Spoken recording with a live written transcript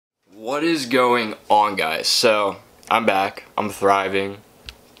What is going on, guys? So I'm back, I'm thriving,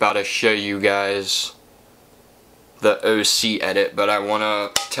 about to show you guys the OC edit, but I want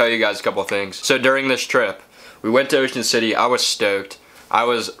to tell you guys a couple things. So during this trip, we went to Ocean City. I was stoked. I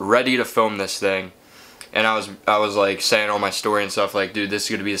was ready to film this thing, and I was like saying on my story and stuff like, dude, this is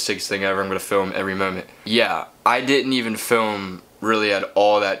gonna be the sickest thing ever. I'm gonna film every moment. Yeah, I didn't even film really at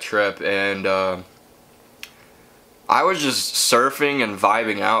all that trip, and I was just surfing and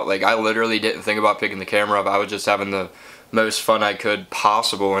vibing out. Like, I literally didn't think about picking the camera up. I was just having the most fun I could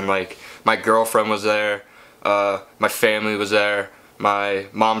possible, and like, my girlfriend was there, my family was there, my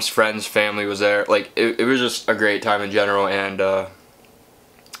mom's friend's family was there. Like, it was just a great time in general, and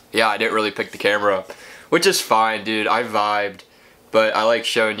yeah, I didn't really pick the camera up, which is fine, dude. I vibed, but I like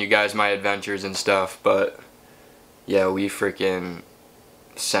showing you guys my adventures and stuff. But yeah, we freaking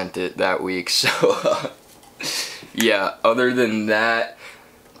sent it that week, so yeah, other than that,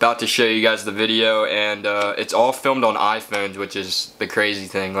 about to show you guys the video, and it's all filmed on iPhones, which is the crazy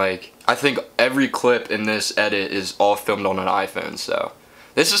thing. Like, I think every clip in this edit is all filmed on an iPhone, so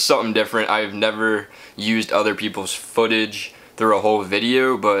this is something different. I've never used other people's footage through a whole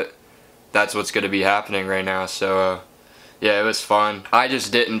video, but that's what's going to be happening right now. So yeah, it was fun. I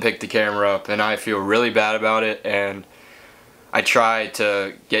just didn't pick the camera up, and I feel really bad about it, and I try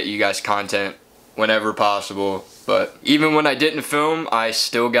to get you guys content whenever possible, but even when I didn't film, I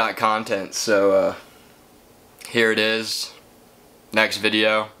still got content. So here it is, next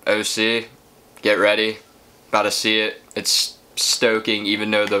video, OC, get ready, about to see it. It's stoking,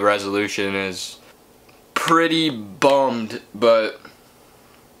 even though the resolution is pretty bummed, but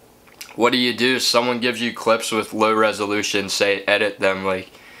what do? Someone gives you clips with low resolution, say edit them like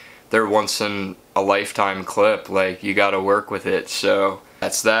they're once in a lifetime clip. Like, you gotta work with it. So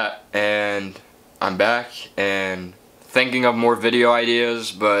that's that, and I'm back and thinking of more video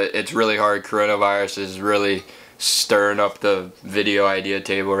ideas, but it's really hard. Coronavirus is really stirring up the video idea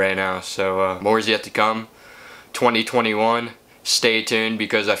table right now, so more is yet to come. 2021, stay tuned,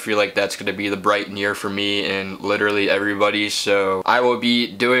 because I feel like that's going to be the bright year for me and literally everybody. So I will be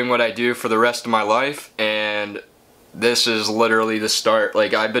doing what I do for the rest of my life, and this is literally the start.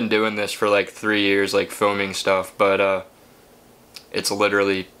 Like, I've been doing this for like 3 years, like filming stuff, but it's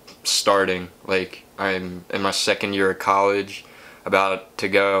literally starting. Like, I'm in my second year of college, about to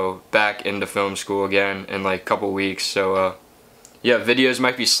go back into film school again in like a couple weeks. So yeah, videos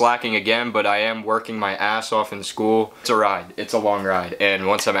might be slacking again, but I am working my ass off in school. It's a ride. It's a long ride, and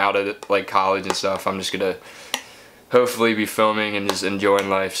once I'm out of it, like college and stuff, I'm just gonna hopefully be filming and just enjoying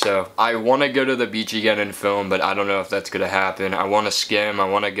life. So I want to go to the beach again and film, but I don't know if that's gonna happen. I want to skim, I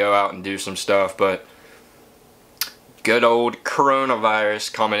want to go out and do some stuff, but good old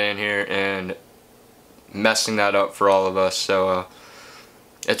coronavirus coming in here and messing that up for all of us. So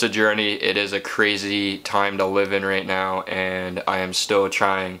it's a journey. It is a crazy time to live in right now, and I am still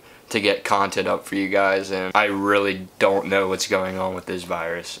trying to get content up for you guys, and I really don't know what's going on with this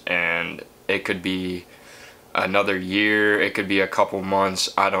virus, and it could be another year, it could be a couple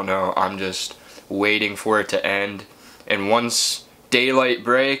months, I don't know. I'm just waiting for it to end, and once daylight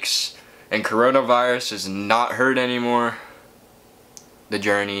breaks and coronavirus is not hurt anymore, the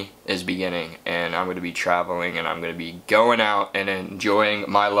journey is beginning, and I'm going to be traveling, and I'm going to be going out and enjoying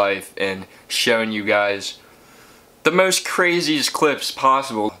my life and showing you guys the most craziest clips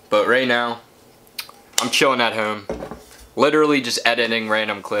possible. But right now, I'm chilling at home, literally just editing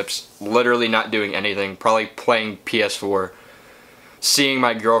random clips, literally not doing anything, probably playing PS4, seeing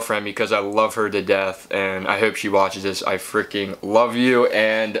my girlfriend because I love her to death, and I hope she watches this. I freaking love you,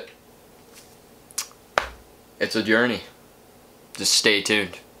 and it's a journey. Just stay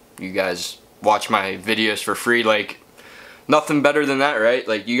tuned. You guys watch my videos for free. Like, nothing better than that, right?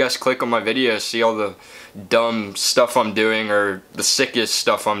 Like, you guys click on my videos, see all the dumb stuff I'm doing, or the sickest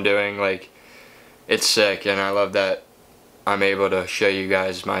stuff I'm doing. Like, it's sick, and I love that I'm able to show you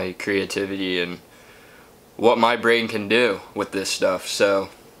guys my creativity and what my brain can do with this stuff. So,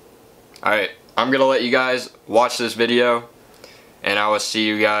 alright, I'm gonna let you guys watch this video, and I will see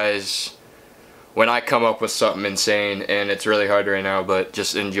you guys when I come up with something insane. And it's really hard right now, but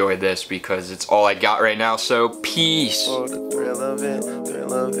just enjoy this because it's all I got right now. So peace. For the thrill of it,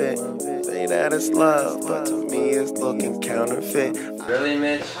 say that it's love, but to me it's looking counterfeit. Really,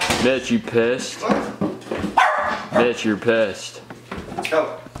 Mitch? Mitch, you pissed? Mitch, you're pissed.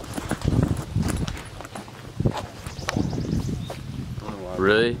 Go.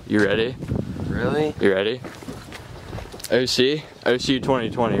 Really? You ready? Really? You ready? OC? OC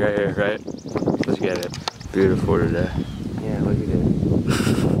 2020 right here, right? Let's get it. Beautiful today. Yeah, look at it.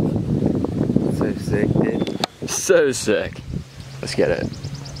 So sick, dude. So sick. Let's get it.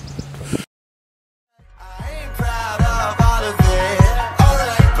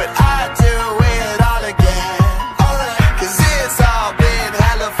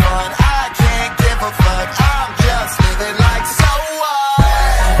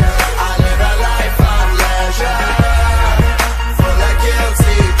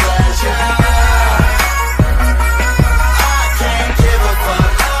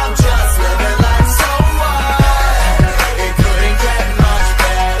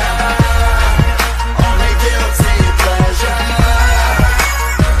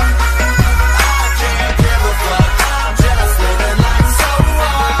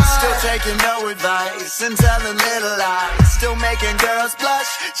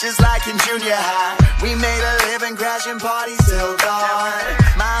 just like in junior high. We made a living crashing parties till dawn.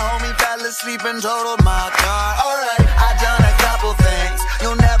 My homie fell asleep and totaled my car. Alright, I done a couple things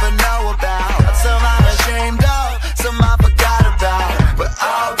you'll never know about. Some I'm ashamed of, some I forgot about. But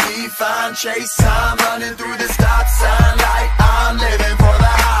I'll be fine, chase time, running through the stop sign like I'm living